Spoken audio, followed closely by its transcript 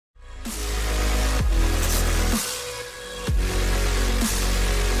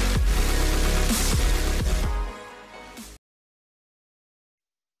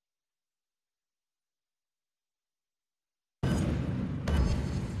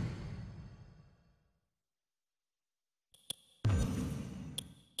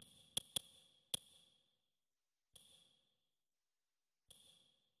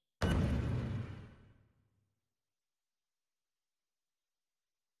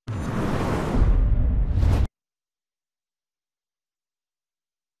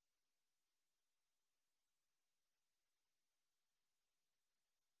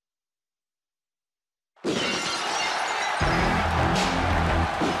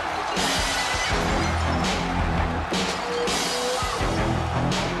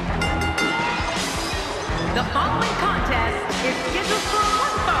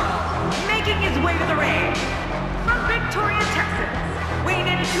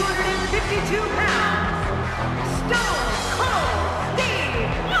162 pounds, Stone Cold Steve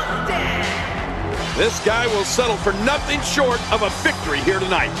Austin. This guy will settle for nothing short of a victory here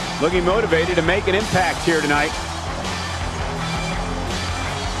tonight. Looking motivated to make an impact here tonight.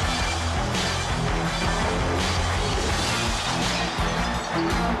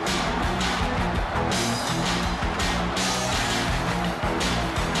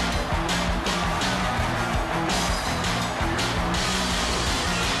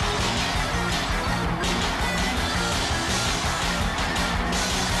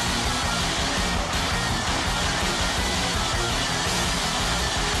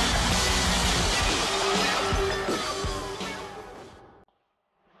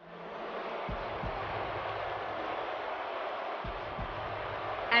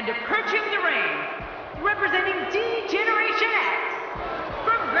 And approaching the ring, representing D-Generation X,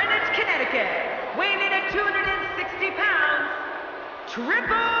 from Greenwich, Connecticut, weighing in at 260 pounds,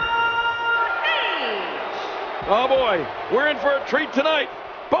 Triple H! Oh boy, we're in for a treat tonight.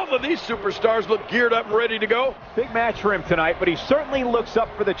 Both of these superstars look geared up and ready to go. Big match for him tonight, but he certainly looks up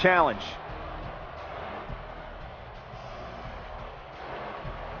for the challenge.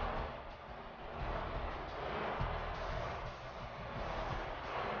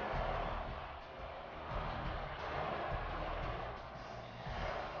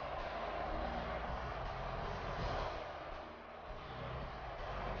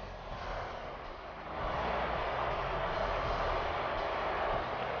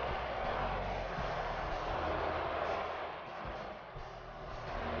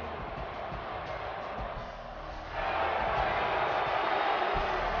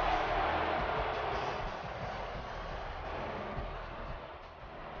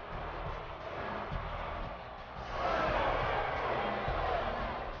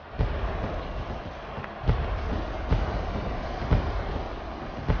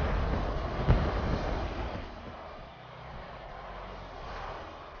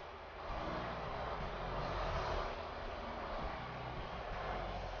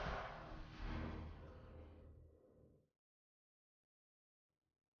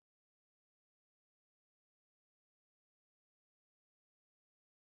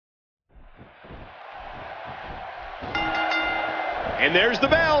 And there's the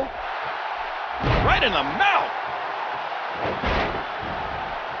bell. Right in the mouth.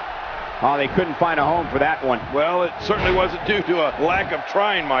 Oh, they couldn't find a home for that one. Well, it certainly wasn't due to a lack of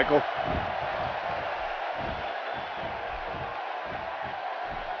trying, Michael.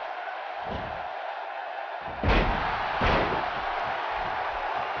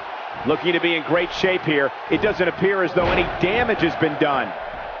 Looking to be in great shape here. It doesn't appear as though any damage has been done.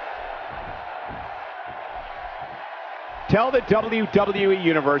 Tell the WWE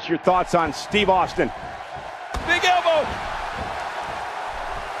Universe your thoughts on Steve Austin. Big elbow.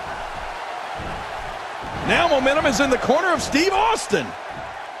 Now momentum is in the corner of Steve Austin.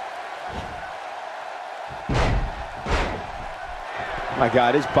 My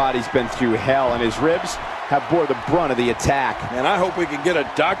God, his body's been through hell, and his ribs have bore the brunt of the attack. And I hope we can get a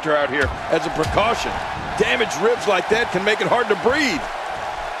doctor out here as a precaution. Damaged ribs like that can make it hard to breathe.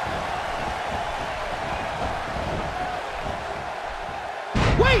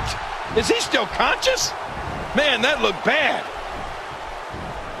 Wait, is he still conscious? Man, that looked bad.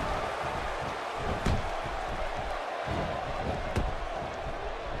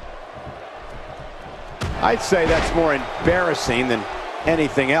 I'd say that's more embarrassing than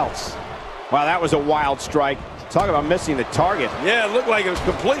anything else. Wow, that was a wild strike. Talk about missing the target. Yeah, it looked like it was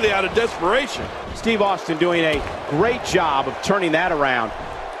completely out of desperation. Steve Austin doing a great job of turning that around.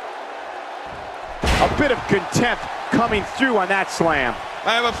 A bit of contempt coming through on that slam.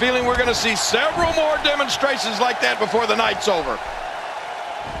 I have a feeling we're going to see several more demonstrations like that before the night's over.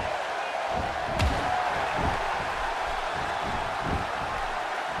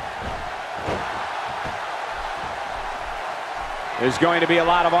 There's going to be a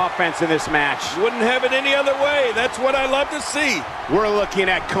lot of offense in this match. Wouldn't have it any other way. That's what I love to see. We're looking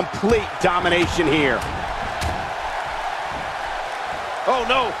at complete domination here. Oh,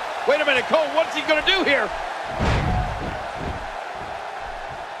 no. Wait a minute, Cole. What's he going to do here?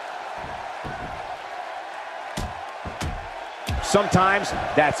 Sometimes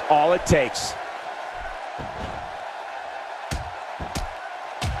that's all it takes.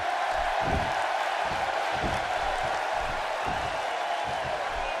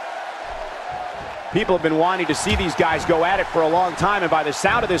 People have been wanting to see these guys go at it for a long time, and by the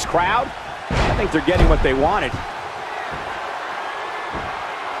sound of this crowd, I think they're getting what they wanted.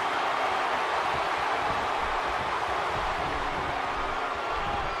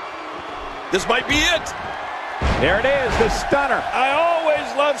 This might be it. There it is, the stunner. I always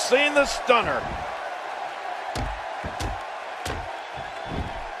love seeing the stunner.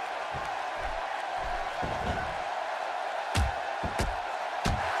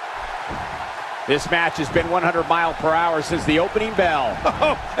 This match has been 100 miles per hour since the opening bell.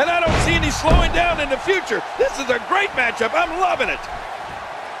 Oh, and I don't see any slowing down in the future. This is a great matchup. I'm loving it.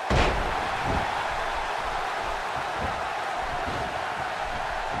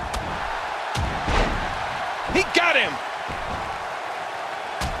 He got him.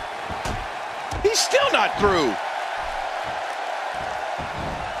 He's still not through.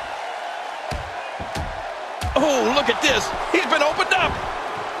 Oh, look at this. He's been opened up.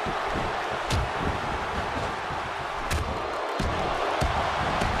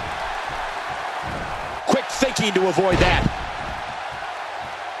 Quick thinking to avoid that.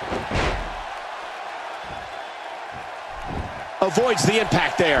 Avoids the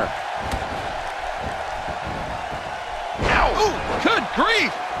impact there. Ow! Ooh, good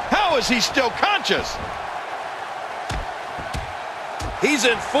grief! How is he still conscious? He's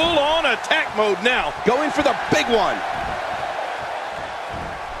in full-on attack mode now. Going for the big one.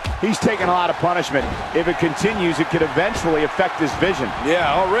 He's taking a lot of punishment. If it continues, it could eventually affect his vision.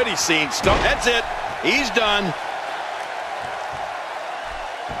 Yeah, already seeing stuff. That's it. He's done.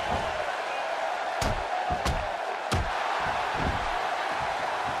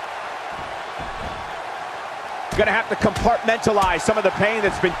 Going to have to compartmentalize some of the pain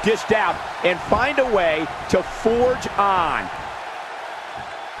that's been dished out and find a way to forge on.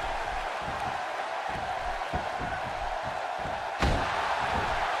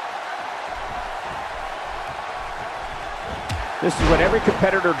 This is what every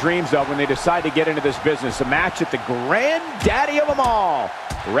competitor dreams of when they decide to get into this business. A match at the granddaddy of them all,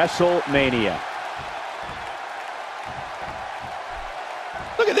 WrestleMania.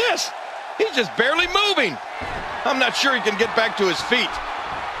 Look at this. He's just barely moving. I'm not sure he can get back to his feet.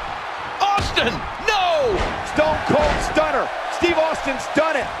 Austin, no! Stone Cold Stunner. Steve Austin's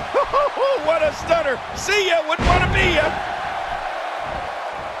done it. What a stunner. See ya, wouldn't want to be ya.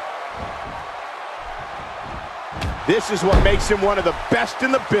 This is what makes him one of the best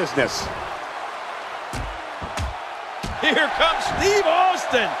in the business. Here comes Steve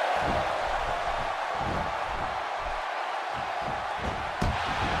Austin.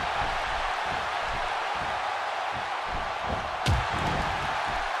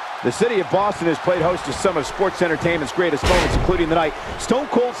 The city of Boston has played host to some of sports entertainment's greatest moments, including the night Stone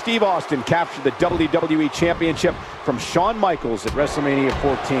Cold Steve Austin captured the WWE Championship from Shawn Michaels at WrestleMania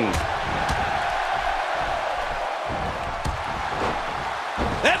 14.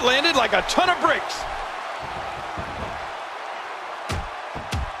 That landed like a ton of bricks.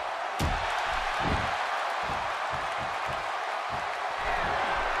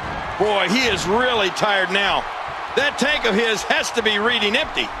 Boy, he is really tired now. That tank of his has to be reading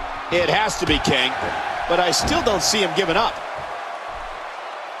empty. It has to be, King, but I still don't see him giving up.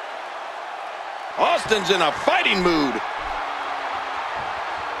 Austin's in a fighting mood.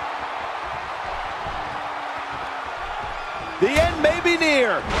 The end may be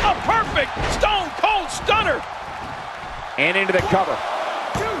near. A perfect Stone Cold Stunner. And into the cover.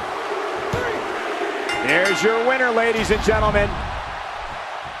 2, 3. There's your winner, ladies and gentlemen.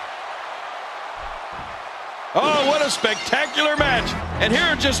 Oh, what a spectacular match. And here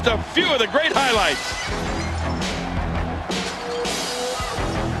are just a few of the great highlights.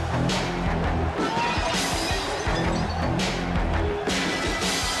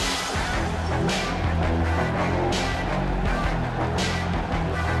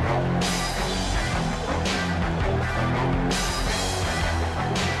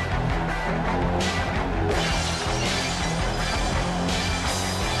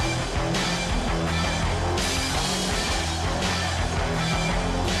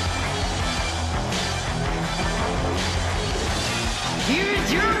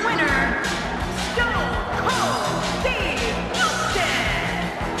 Here's your winner, Stone Cold Steve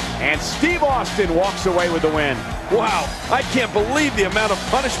Austin. And Steve Austin walks away with the win. Wow, I can't believe the amount of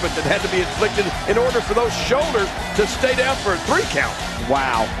punishment that had to be inflicted in order for those shoulders to stay down for a 3 count.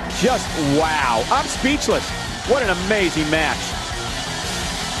 Wow, just wow. I'm speechless. What an amazing match.